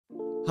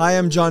Hi,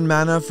 I'm Jon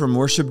Manna from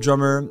Worship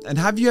Drummer, and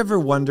have you ever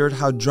wondered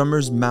how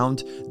drummers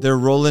mount their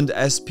Roland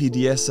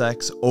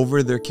SPD-SX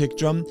over their kick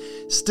drum?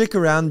 Stick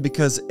around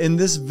because in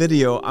this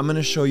video, I'm going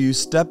to show you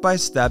step by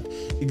step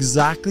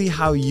exactly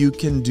how you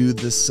can do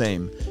the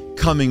same.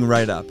 Coming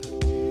right up.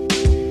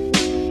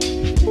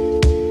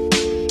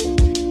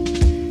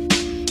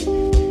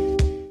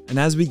 And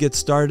as we get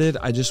started,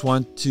 I just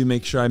want to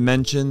make sure I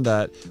mention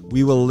that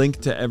we will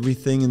link to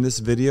everything in this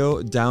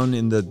video down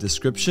in the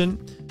description.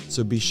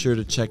 So be sure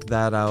to check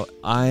that out.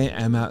 I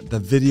am at the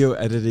video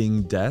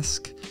editing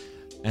desk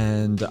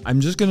and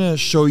I'm just gonna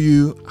show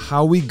you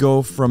how we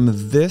go from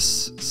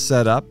this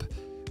setup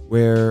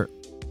where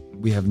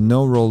we have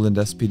no Roland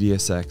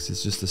SPD-SX,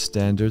 it's just a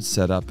standard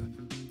setup,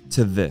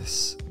 to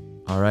this,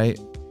 all right?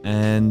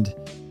 And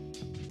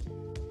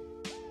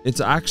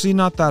it's actually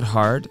not that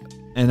hard.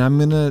 And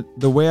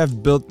the way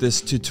I've built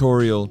this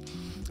tutorial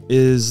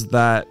is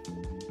that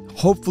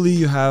hopefully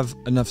you have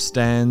enough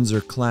stands or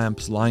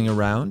clamps lying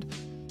around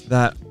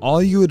that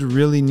all you would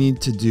really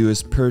need to do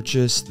is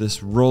purchase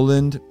this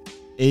Roland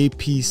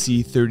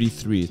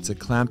APC33. It's a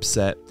clamp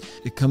set.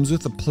 It comes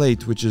with a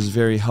plate, which is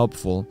very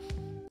helpful.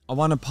 I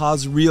want to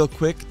pause real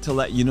quick to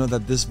let you know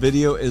that this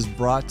video is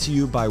brought to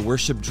you by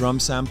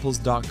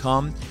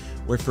worshipdrumsamples.com,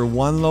 where for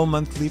one low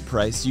monthly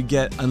price, you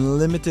get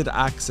unlimited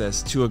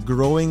access to a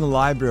growing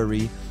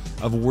library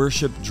of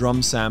worship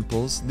drum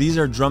samples. These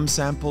are drum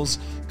samples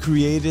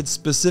created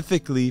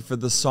specifically for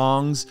the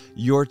songs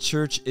your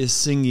church is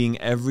singing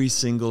every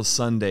single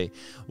Sunday.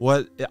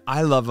 What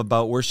I love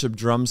about worship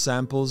drum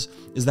samples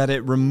is that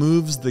it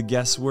removes the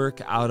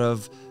guesswork out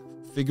of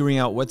figuring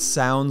out what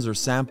sounds or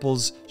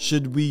samples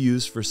should we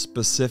use for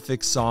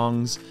specific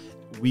songs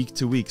week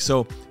to week.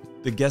 So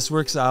the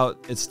guesswork's out,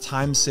 it's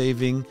time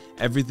saving,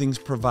 everything's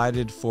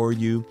provided for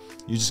you.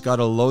 You just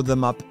gotta load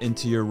them up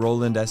into your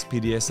Roland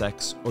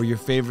SPD-SX or your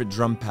favorite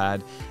drum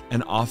pad,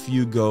 and off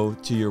you go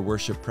to your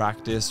worship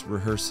practice,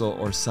 rehearsal,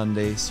 or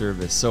Sunday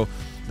service. So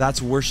that's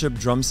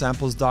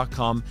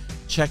worshipdrumsamples.com.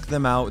 Check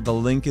them out. The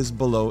link is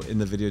below in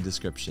the video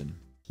description.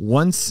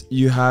 Once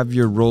you have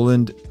your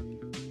Roland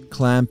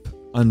clamp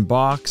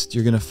unboxed,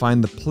 you're gonna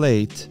find the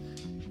plate.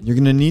 You're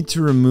gonna need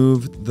to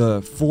remove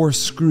the 4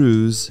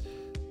 screws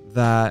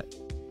that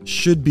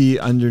should be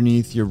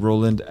underneath your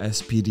Roland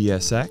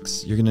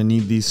SPD-SX. You're gonna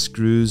need these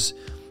screws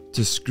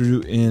to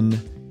screw in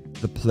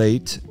the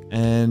plate.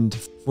 And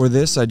for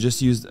this, I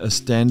just used a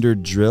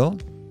standard drill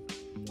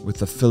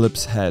with a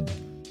Phillips head.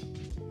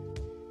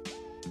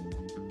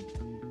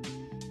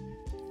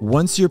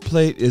 Once your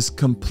plate is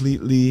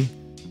completely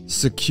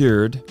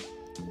secured,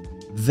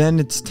 then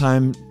it's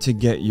time to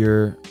get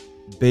your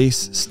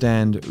bass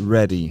stand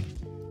ready.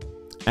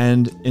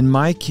 And in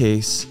my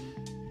case,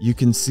 you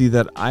can see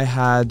that I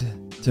had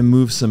to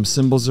move some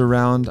cymbals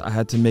around. I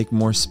had to make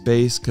more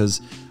space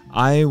because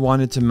I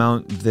wanted to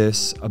mount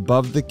this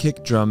above the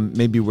kick drum,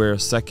 maybe where a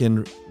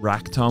second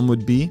rack tom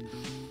would be.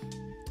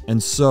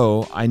 And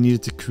so I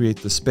needed to create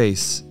the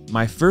space.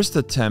 My first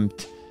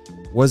attempt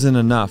wasn't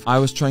enough. I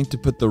was trying to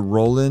put the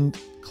Roland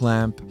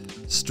clamp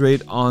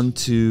straight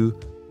onto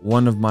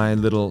one of my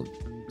little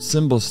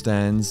cymbal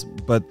stands,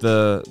 but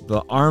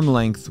the arm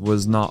length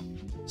was not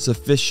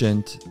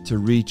sufficient to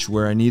reach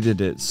where I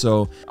needed it.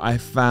 So I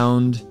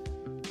found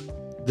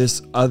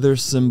this other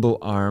cymbal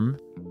arm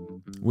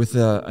with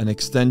an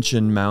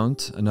extension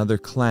mount, another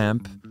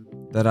clamp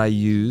that I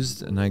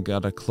used, and I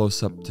got a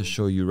close-up to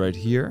show you right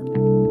here.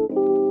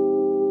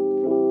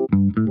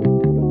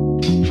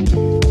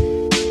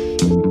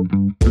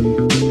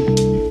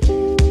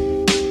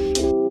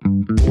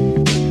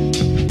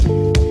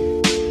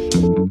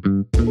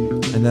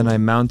 And then I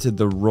mounted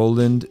the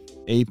Roland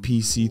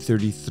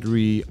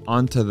APC33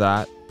 onto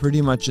that,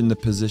 pretty much in the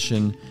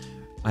position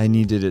I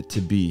needed it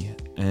to be.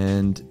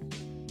 And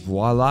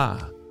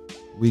voila,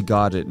 we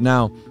got it.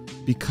 Now,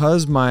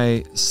 because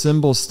my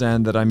cymbal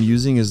stand that I'm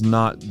using is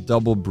not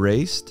double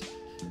braced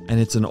and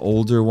it's an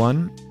older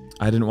one,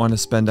 I didn't want to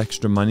spend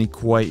extra money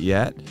quite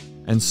yet.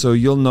 And so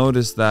you'll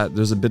notice that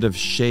there's a bit of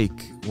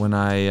shake when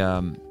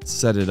I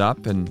set it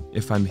up, and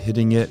if I'm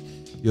hitting it,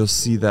 you'll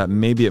see that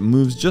maybe it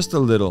moves just a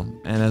little.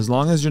 And as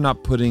long as you're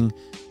not putting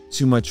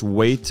too much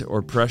weight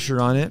or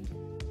pressure on it,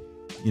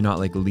 you're not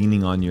like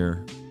leaning on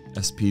your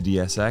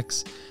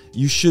SPD-SX,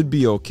 you should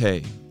be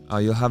okay.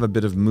 You'll have a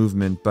bit of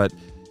movement, but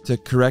to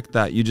correct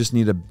that, you just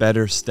need a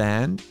better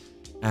stand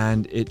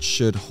and it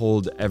should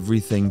hold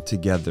everything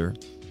together.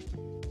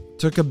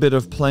 Took a bit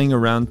of playing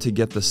around to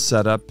get the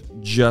setup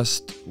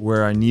just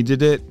where I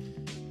needed it.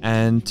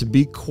 And to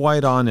be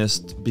quite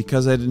honest,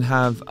 because I didn't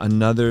have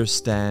another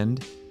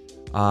stand,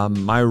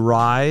 my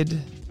ride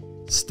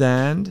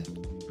stand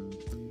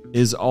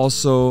is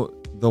also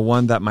the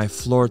one that my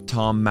floor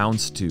tom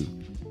mounts to.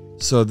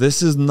 So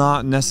this is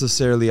not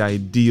necessarily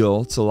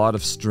ideal. It's a lot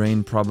of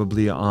strain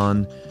probably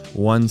on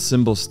one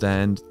cymbal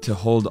stand to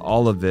hold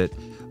all of it,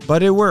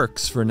 but it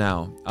works for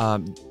now.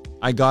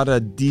 I got a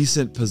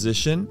decent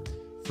position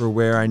for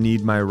where I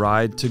need my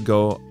ride to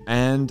go,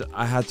 and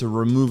I had to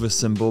remove a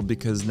cymbal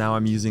because now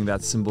I'm using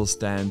that cymbal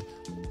stand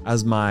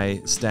as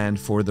my stand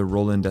for the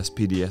Roland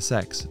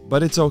SPD-SX.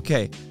 But it's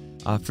okay.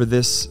 For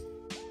this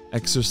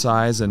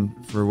exercise and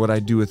for what I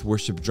do with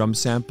worship drum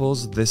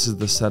samples, this is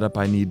the setup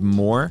I need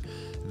more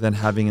than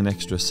having an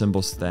extra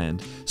cymbal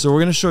stand. So we're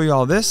going to show you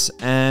all this,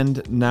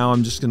 and now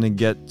I'm just going to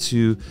get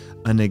to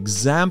an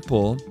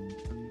example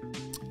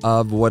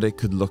of what it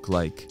could look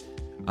like.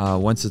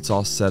 Once it's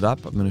all set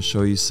up, I'm going to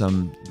show you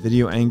some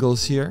video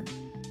angles here.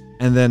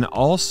 And then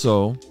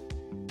also,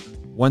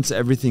 once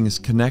everything is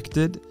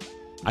connected,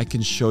 I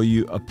can show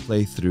you a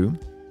playthrough.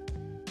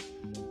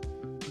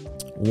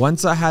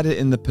 Once I had it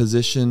in the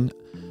position,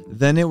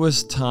 then it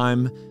was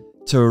time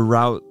to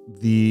route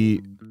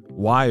the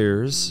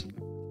wires.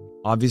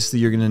 Obviously,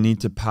 you're going to need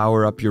to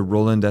power up your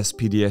Roland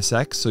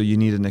SPD-SX, so you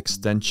need an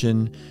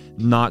extension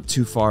not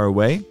too far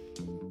away.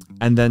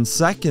 And then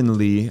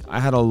secondly, I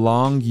had a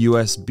long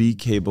USB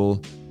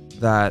cable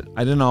that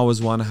I didn't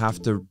always want to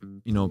have to,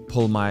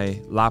 pull my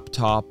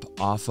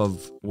laptop off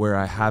of where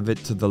I have it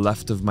to the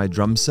left of my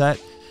drum set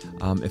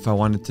if I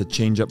wanted to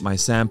change up my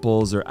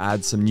samples or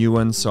add some new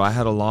ones. So I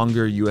had a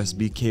longer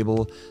USB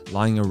cable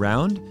lying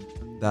around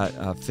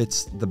that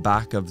fits the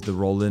back of the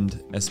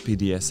Roland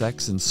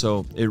SPD-SX, and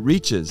so it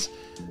reaches.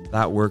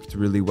 That worked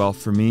really well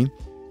for me.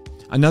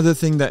 Another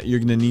thing that you're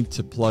going to need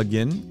to plug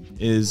in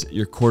is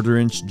your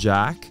 1/4-inch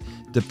jack,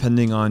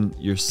 depending on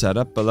your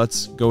setup, but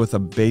let's go with a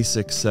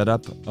basic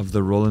setup of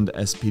the Roland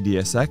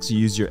SPD-SX. You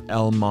use your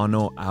L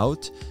mono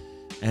out,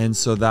 and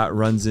so that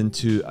runs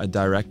into a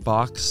direct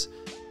box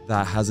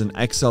that has an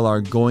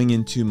XLR going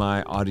into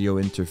my audio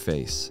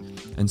interface.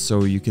 And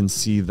so you can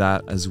see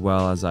that as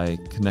well as I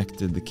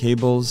connected the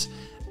cables,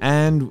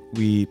 and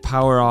we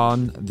power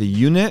on the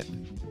unit,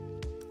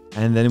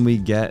 and then we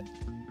get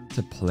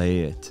to play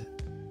it.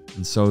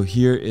 And so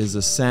here is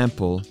a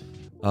sample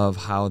of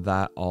how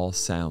that all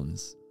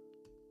sounds.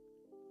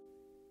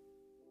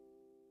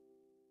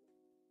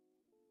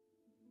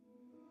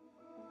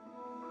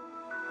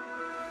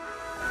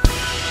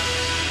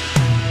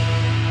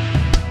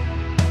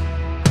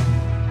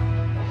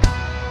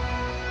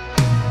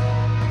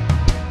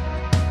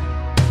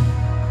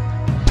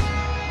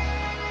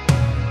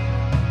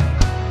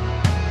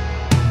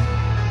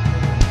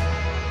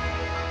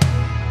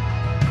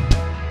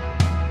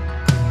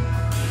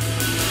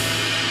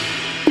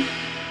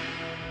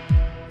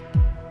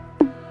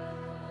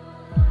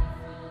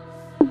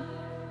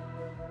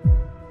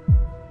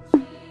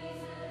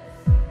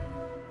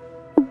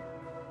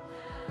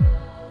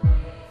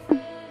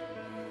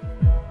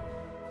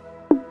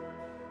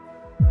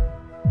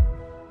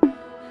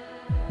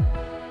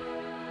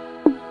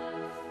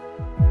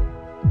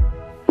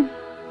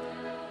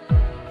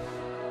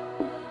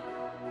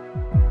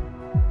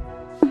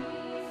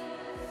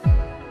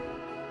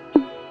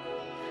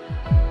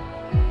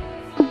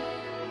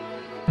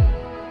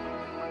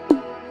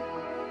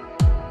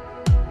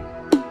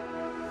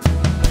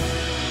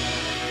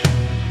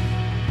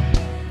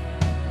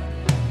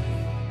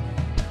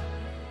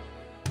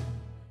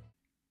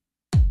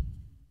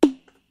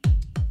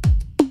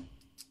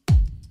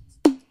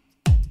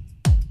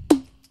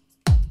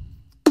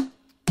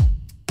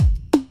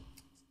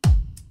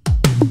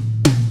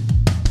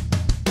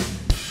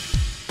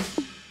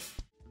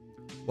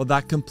 Well,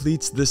 that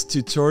completes this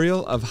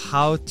tutorial of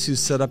how to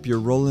set up your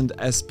Roland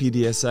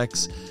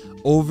SPD-SX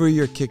over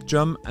your kick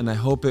drum, and I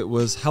hope it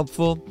was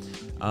helpful.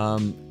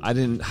 I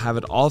didn't have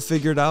it all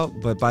figured out,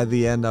 but by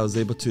the end I was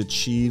able to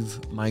achieve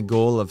my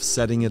goal of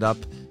setting it up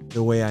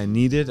the way I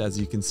needed, as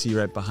you can see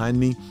right behind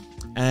me.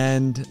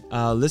 And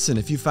listen,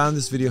 if you found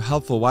this video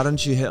helpful, why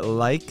don't you hit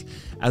like,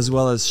 as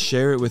well as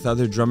share it with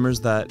other drummers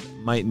that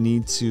might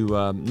need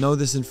to know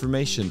this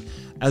information.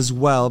 As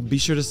well, be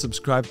sure to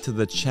subscribe to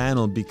the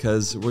channel,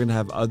 because we're going to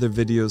have other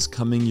videos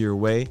coming your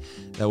way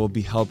that will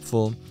be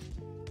helpful.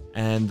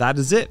 And that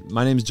is it.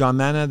 My name is Jon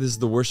Manna. This is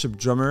the Worship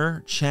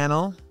Drummer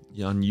channel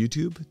on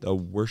YouTube, the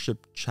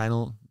Worship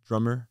Channel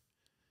Drummer.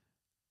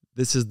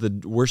 This is the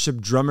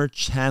Worship Drummer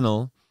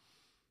channel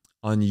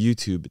on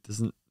YouTube.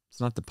 It's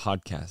not the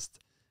podcast,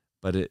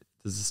 but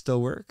does it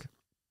still work?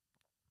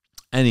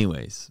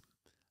 Anyways,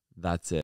 that's it.